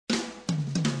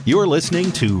You're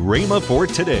listening to Rhema for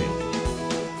Today.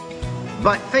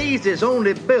 But faith is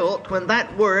only built when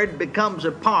that word becomes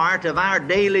a part of our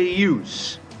daily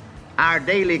use, our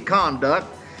daily conduct,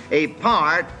 a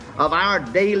part of our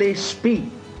daily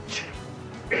speech.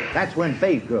 That's when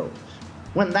faith grows.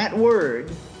 When that word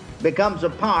becomes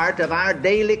a part of our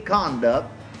daily conduct,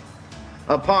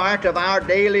 a part of our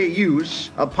daily use,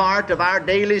 a part of our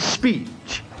daily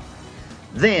speech,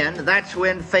 then that's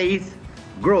when faith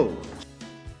grows.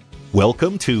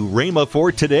 Welcome to Rhema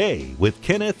for Today with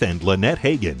Kenneth and Lynette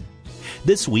Hagin.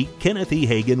 This week, Kenneth E.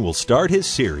 Hagin will start his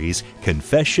series,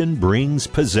 Confession Brings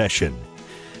Possession.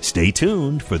 Stay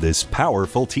tuned for this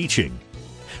powerful teaching.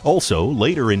 Also,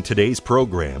 later in today's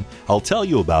program, I'll tell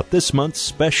you about this month's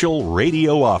special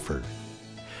radio offer.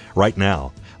 Right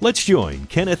now, let's join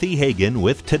Kenneth E. Hagin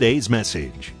with today's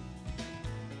message.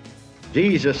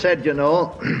 Jesus said,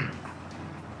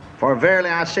 For verily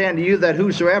I say unto you that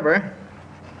whosoever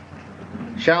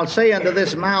shall say unto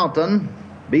this mountain,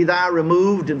 Be thou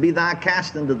removed, and be thou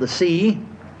cast into the sea,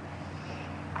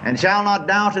 and shall not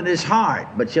doubt in his heart,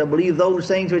 but shall believe those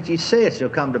things which he saith shall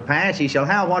come to pass, he shall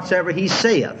have whatsoever he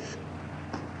saith.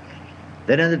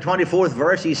 Then in the 24th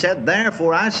verse he said,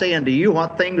 Therefore I say unto you,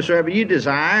 what things soever you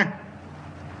desire,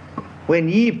 when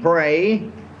ye pray,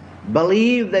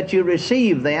 believe that you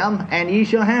receive them, and ye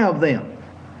shall have them.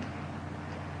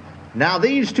 Now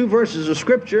these two verses of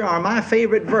Scripture are my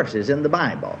favorite verses in the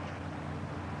Bible.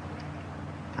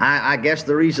 I guess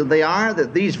the reason they are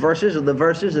that these verses are the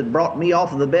verses that brought me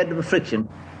off of the bed of affliction.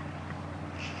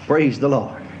 Praise the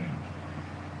Lord.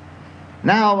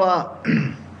 Now,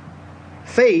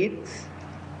 faith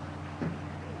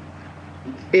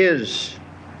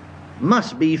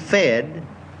must be fed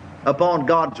upon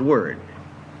God's Word.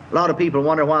 A lot of people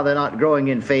wonder why they're not growing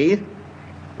in faith.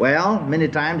 Well, many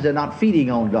times they're not feeding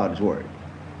on God's Word.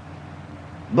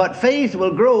 But faith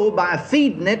will grow by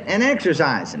feeding it and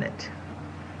exercising it.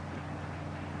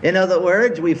 In other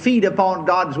words, we feed upon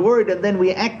God's Word and then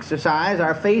we exercise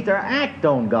our faith or act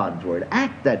on God's Word.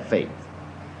 Act that faith.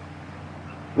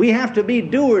 We have to be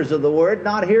doers of the Word,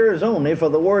 not hearers only, for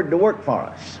the Word to work for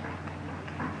us.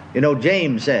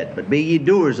 James said, But be ye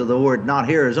doers of the Word, not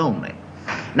hearers only.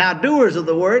 Now, doers of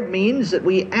the Word means that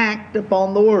we act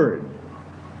upon the Word.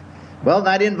 Well,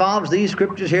 that involves these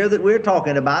scriptures here that we're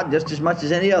talking about just as much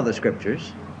as any other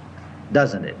scriptures,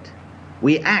 doesn't it?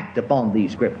 We act upon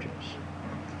these scriptures.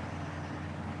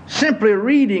 Simply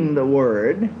reading the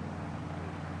Word,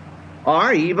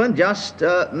 or even just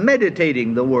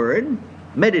meditating the Word,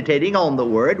 meditating on the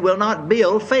Word, will not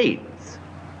build faith.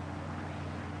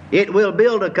 It will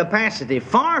build a capacity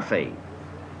for faith.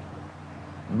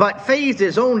 But faith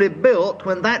is only built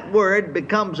when that Word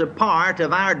becomes a part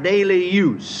of our daily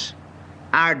use,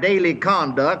 our daily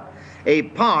conduct, a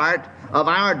part of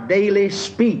our daily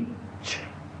speech.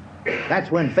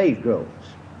 That's when faith grows.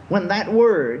 When that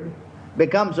Word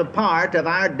becomes a part of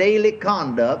our daily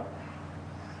conduct,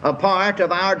 a part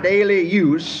of our daily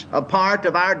use, a part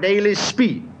of our daily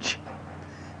speech,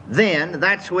 then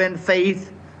that's when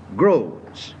faith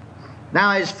grows.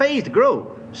 Now, as faith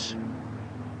grows,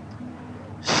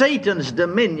 Satan's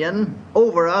dominion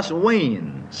over us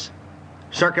wanes.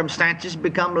 Circumstances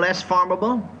become less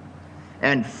formidable,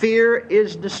 and fear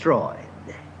is destroyed.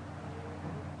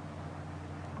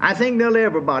 I think nearly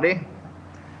everybody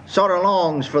sort of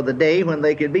longs for the day when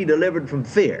they could be delivered from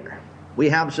fear. We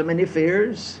have so many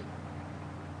fears.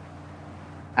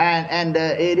 And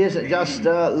it isn't just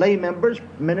lay members,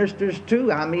 ministers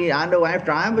too. I mean, I know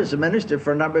after I was a minister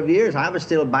for a number of years, I was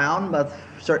still bound by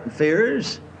certain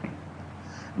fears.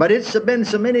 But it's been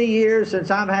so many years since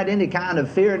I've had any kind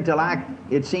of fear until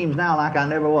it seems now like I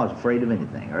never was afraid of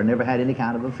anything or never had any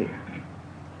kind of a fear.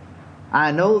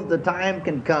 I know the time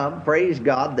can come, praise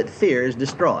God, that fear is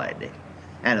destroyed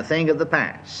and a thing of the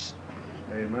past.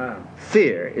 Amen.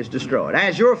 Fear is destroyed.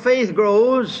 As your faith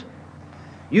grows,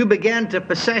 you begin to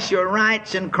possess your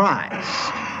rights in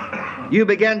Christ. You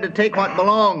begin to take what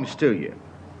belongs to you.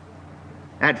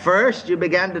 At first, you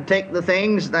began to take the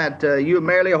things that you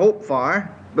merely hoped for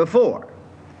before.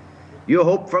 You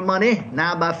hoped for money,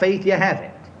 now by faith you have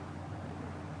it.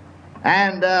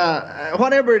 And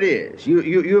whatever it is,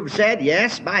 you've said,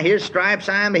 yes, by His stripes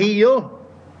I am healed,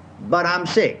 but I'm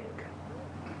sick.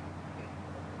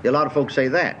 A lot of folks say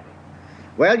that.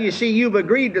 Well, you see, you've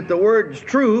agreed that the word's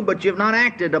true, but you've not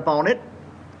acted upon it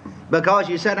because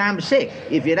you said, I'm sick.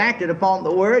 If you'd acted upon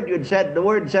the word, you'd said, the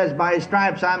word says, by His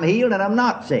stripes I'm healed and I'm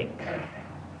not sick.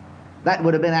 That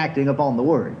would have been acting upon the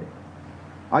word.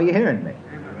 Are you hearing me?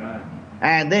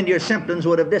 And then your symptoms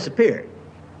would have disappeared.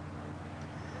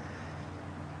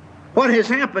 What has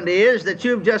happened is that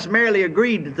you've just merely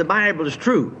agreed that the Bible is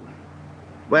true.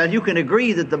 Well, you can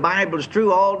agree that the Bible is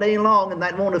true all day long, and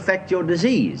that won't affect your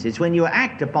disease. It's when you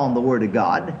act upon the Word of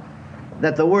God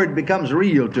that the Word becomes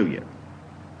real to you.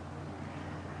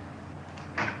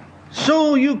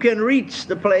 So you can reach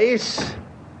the place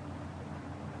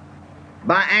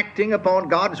by acting upon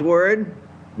God's Word,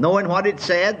 knowing what it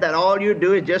said, that all you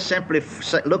do is just simply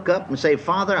look up and say,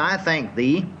 Father, I thank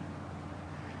Thee,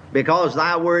 because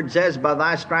Thy Word says, by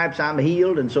Thy stripes I'm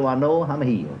healed, and so I know I'm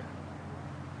healed.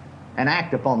 And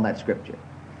act upon that Scripture.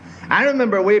 I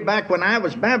remember way back when I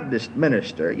was Baptist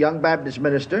minister, young Baptist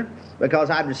minister, because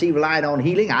I'd received light on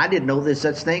healing, I didn't know there's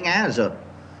such thing as a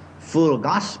full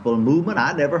gospel movement.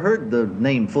 I never heard the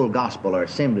name full gospel or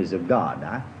Assemblies of God.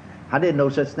 I didn't know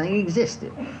such thing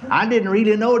existed. I didn't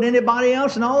really know that anybody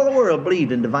else in all the world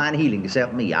believed in divine healing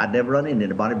except me. I'd never run into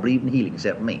anybody believing in healing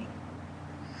except me.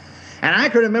 And I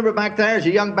can remember back there as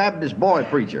a young Baptist boy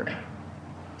preacher,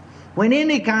 when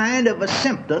any kind of a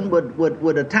symptom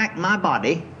would attack my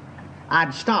body,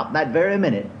 I'd stop that very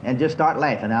minute and just start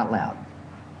laughing out loud.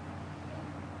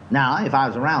 Now, if I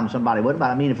was around somebody wouldn't,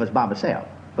 but I mean if it's by myself.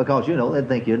 Because, they'd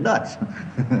think you're nuts.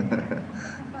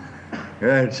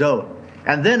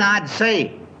 And then I'd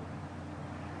say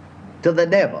to the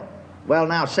devil, well,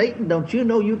 now, Satan, don't you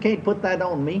know you can't put that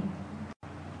on me?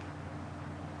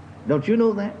 Don't you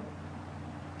know that?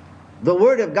 The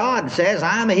Word of God says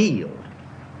I'm healed.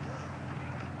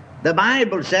 The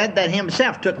Bible said that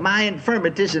Himself took my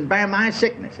infirmities and bare my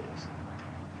sicknesses.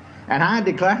 And I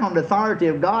declare on the authority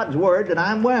of God's Word that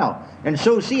I'm well. And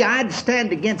so, see, I'd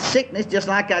stand against sickness just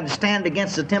like I'd stand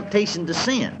against the temptation to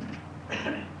sin.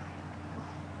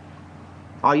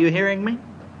 Are you hearing me?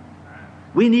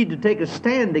 We need to take a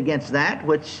stand against that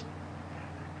which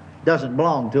doesn't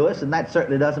belong to us, and that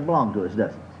certainly doesn't belong to us,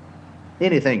 does it?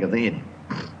 Anything of the enemy.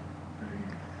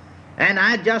 And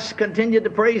I just continued to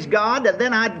praise God, and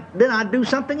then I'd do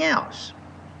something else.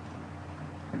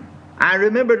 I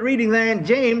remembered reading there in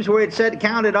James where it said,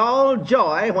 count it all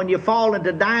joy when you fall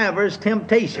into divers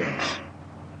temptations.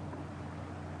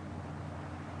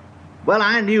 Well,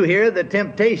 I knew here that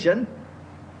temptation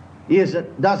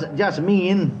doesn't just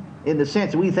mean in the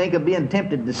sense we think of being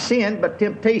tempted to sin, but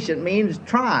temptation means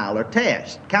trial or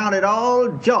test. Count it all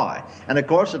joy. And of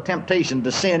course, a temptation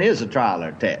to sin is a trial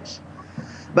or test.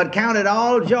 But count it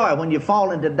all joy when you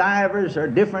fall into divers or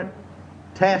different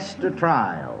tests or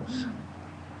trials.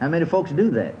 How many folks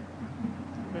do that?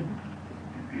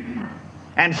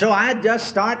 And so I'd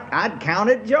count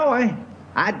it joy.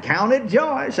 I'd count it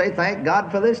joy. Say, thank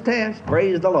God for this test.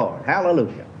 Praise the Lord.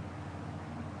 Hallelujah.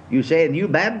 You say, and you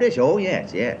Baptist? Oh,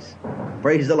 yes.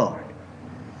 Praise the Lord.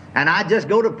 And I'd just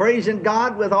go to praising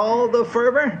God with all the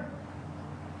fervor.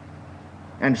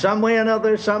 And some way or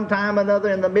another, sometime or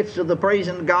another, in the midst of the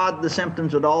praising God, the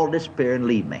symptoms would all disappear and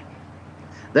leave me.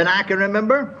 Then I can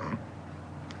remember,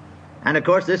 and of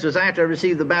course this was after I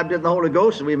received the baptism of the Holy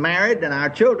Ghost, and we married, and our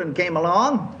children came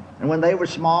along, and when they were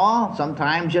small,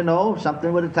 sometimes,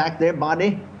 something would attack their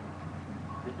body.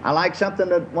 I like something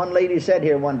that one lady said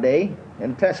here one day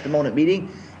in a testimony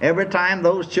meeting. Every time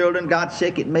those children got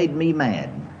sick, it made me mad.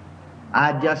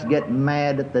 I'd just get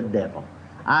mad at the devil.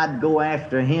 I'd go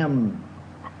after him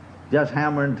just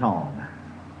hammer and tong.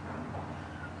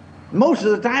 Most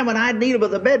of the time when I'd kneel by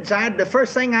the bedside, the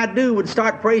first thing I'd do would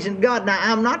start praising God. Now,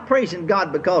 I'm not praising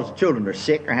God because the children are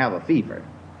sick or have a fever.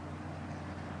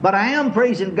 But I am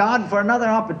praising God for another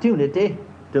opportunity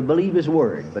to believe His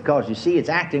Word. Because, you see, it's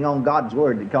acting on God's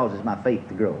Word that causes my faith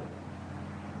to grow.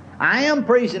 I am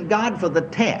praising God for the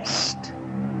test.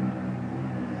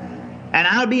 And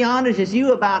I'll be honest with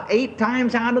you, about 8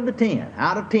 times out of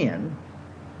 10,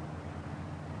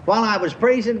 while I was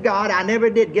praising God, I never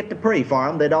did get to pray for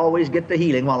them. They'd always get the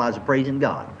healing while I was praising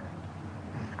God.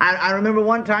 I remember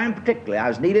one time particularly, I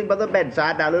was kneeling by the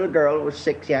bedside, and a little girl was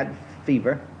sick, she had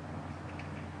fever.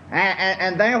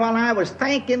 And there while I was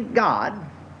thanking God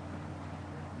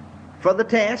for the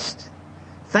test,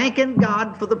 thanking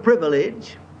God for the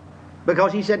privilege,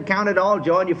 because He said, count it all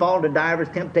joy and you fall into divers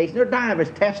temptations. There are divers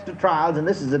tests or trials, and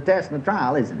this is a test and a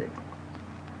trial, isn't it?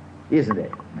 Isn't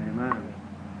it? Amen.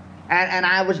 And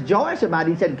I was joyous about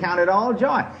it. He said, count it all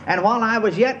joy. And while I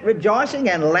was yet rejoicing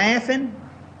and laughing,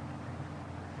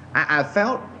 I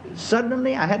felt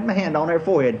suddenly, I had my hand on her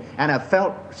forehead, and I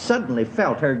suddenly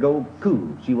felt her go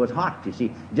cool. She was hot, you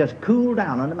see, just cooled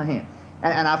down under my hand.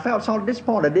 And I felt sort of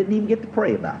disappointed. I didn't even get to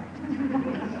pray about it.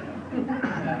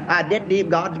 I didn't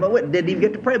even, God's my witness, didn't even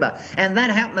get to pray about it. And that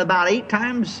happened about 8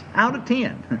 times out of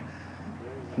 10.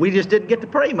 We just didn't get to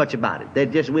pray much about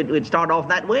it. We'd start off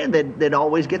that way, and they'd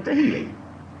always get the healing.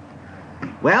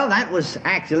 Well, that was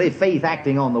actually faith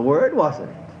acting on the Word, wasn't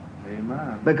it?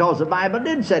 Amen. Because the Bible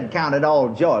did say, count it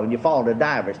all joy when you fall into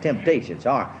divers temptations.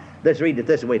 Or let's read it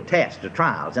this way, tests or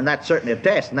trials. And that's certainly a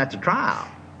test, and that's a trial.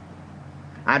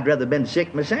 I'd rather been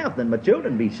sick myself than my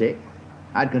children be sick.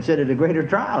 I'd consider it a greater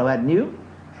trial, hadn't you?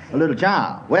 A little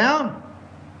child. Well,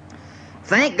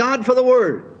 thank God for the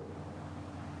Word.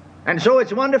 And so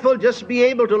it's wonderful just to be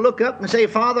able to look up and say,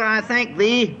 Father, I thank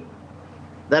Thee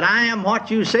that I am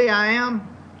what You say I am.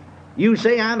 You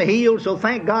say I'm healed, so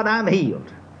thank God I'm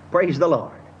healed. Praise the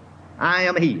Lord. I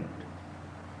am healed.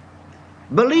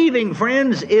 Believing,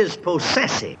 friends, is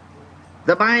possessing.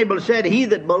 The Bible said, he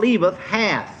that believeth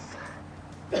hath.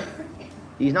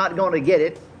 He's not going to get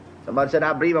it. Somebody said,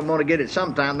 I believe I'm going to get it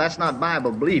sometime. That's not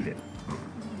Bible believing.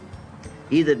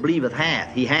 He that believeth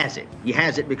hath. He has it. He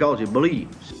has it because he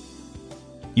believes.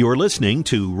 You're listening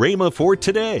to Rhema for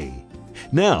Today.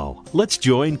 Now, let's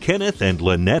join Kenneth and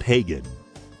Lynette Hagin.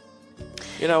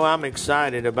 You know, I'm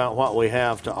excited about what we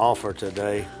have to offer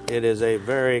today. It is a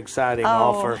very exciting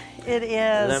offer. It is.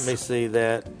 Let me see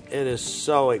that. It is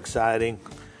so exciting.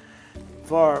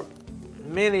 For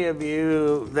many of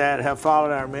you that have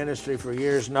followed our ministry for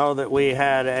years know that we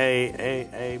had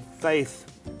a Faith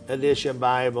Edition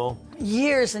Bible.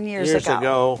 Years and years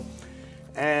ago.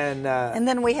 And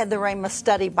then we had the Rhema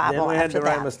Study Bible then we after had the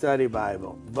that. Rhema Study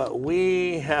Bible. But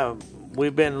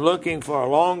we've been looking for a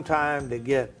long time to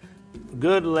get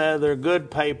good leather,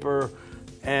 good paper,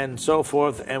 and so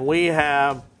forth. And we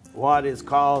have what is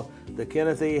called the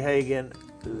Kenneth E. Hagin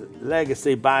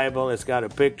Legacy Bible. It's got a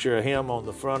picture of him on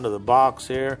the front of the box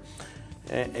here.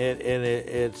 And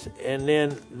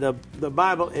then the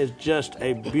Bible is just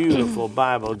a beautiful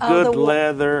Bible. Good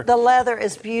leather. The leather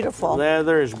is beautiful.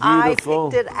 Leather is beautiful.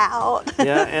 I picked it out.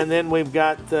 Yeah, and then we've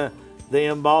got the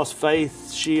embossed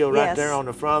faith shield right Yes. there on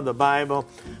the front of the Bible.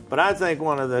 But I think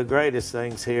one of the greatest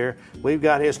things here, we've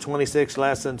got his 26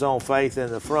 lessons on faith in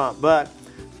the front, but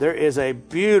there is a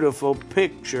beautiful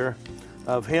picture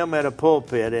of him at a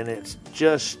pulpit, and it's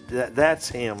just that's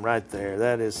him right there.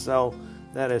 That is so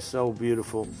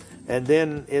beautiful. And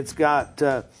then it's got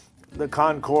the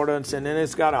concordance, and then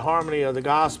it's got a harmony of the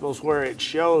Gospels where it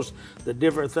shows the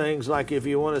different things. Like if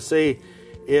you want to see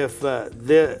if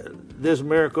this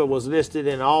miracle was listed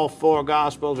in all four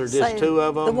Gospels or just two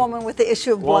of them. The woman with the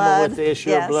issue of blood. Woman with the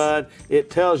issue of blood.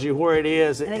 It tells you where it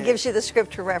is. And it gives you the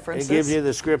scripture references. It gives you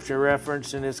the scripture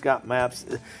reference, and it's got maps.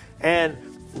 And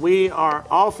we are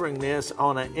offering this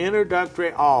on an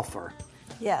introductory offer.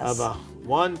 Yes. Of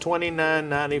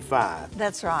 $129.95.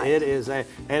 That's right. It is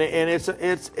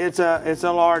it's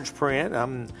a large print.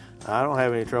 I don't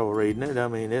have any trouble reading it. I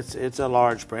mean, it's a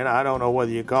large print. I don't know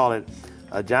whether you call it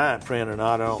a giant print or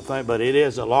not, I don't think, but it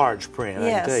is a large print. Yes.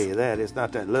 I can tell you that. It's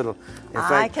not that little. In I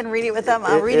fact, can read it with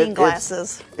my reading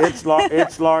glasses.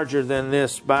 It's larger than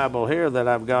this Bible here that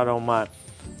I've got on my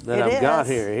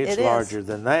here. It's larger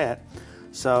than that.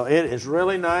 So it is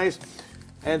really nice.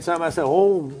 And somebody said,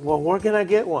 oh, well, where can I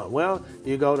get one? Well,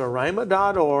 you go to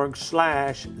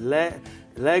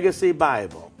rhema.org/Legacy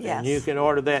Bible. Yes. And you can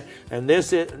order that. And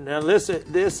this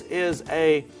is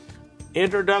a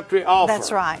introductory offer.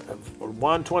 That's right.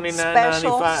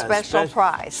 $129.95. Special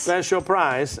price. Special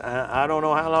price. I don't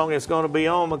know how long it's going to be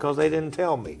on because they didn't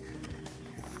tell me.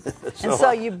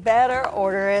 So you better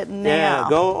order it now. Yeah,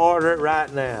 go order it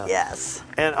right now. Yes.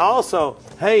 And also,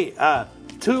 hey,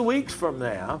 2 weeks from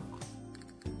now.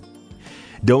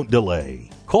 Don't delay.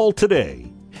 Call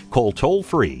today. Call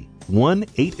toll-free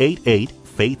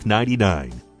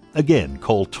 1-888-FAITH-99. Again,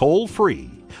 call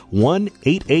toll-free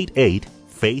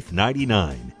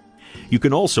 1-888-FAITH-99. You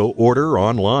can also order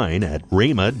online at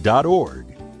rhema.org.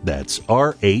 That's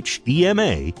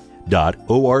RHEMA.org.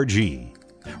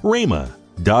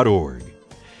 Rhema.org.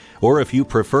 Or if you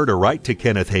prefer to write to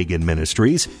Kenneth Hagin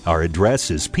Ministries, our address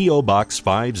is P.O. Box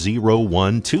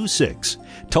 50126,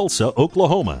 Tulsa,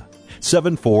 Oklahoma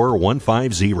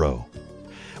 74150.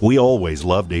 We always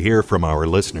love to hear from our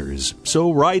listeners,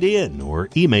 so write in or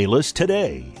email us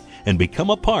today and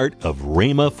become a part of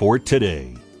Rhema for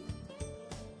Today.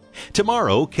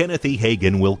 Tomorrow, Kenneth E.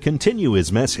 Hagin will continue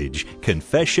his message,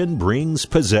 Confession Brings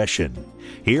Possession,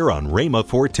 here on Rhema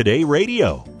for Today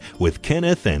Radio with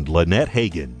Kenneth and Lynette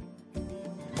Hagin.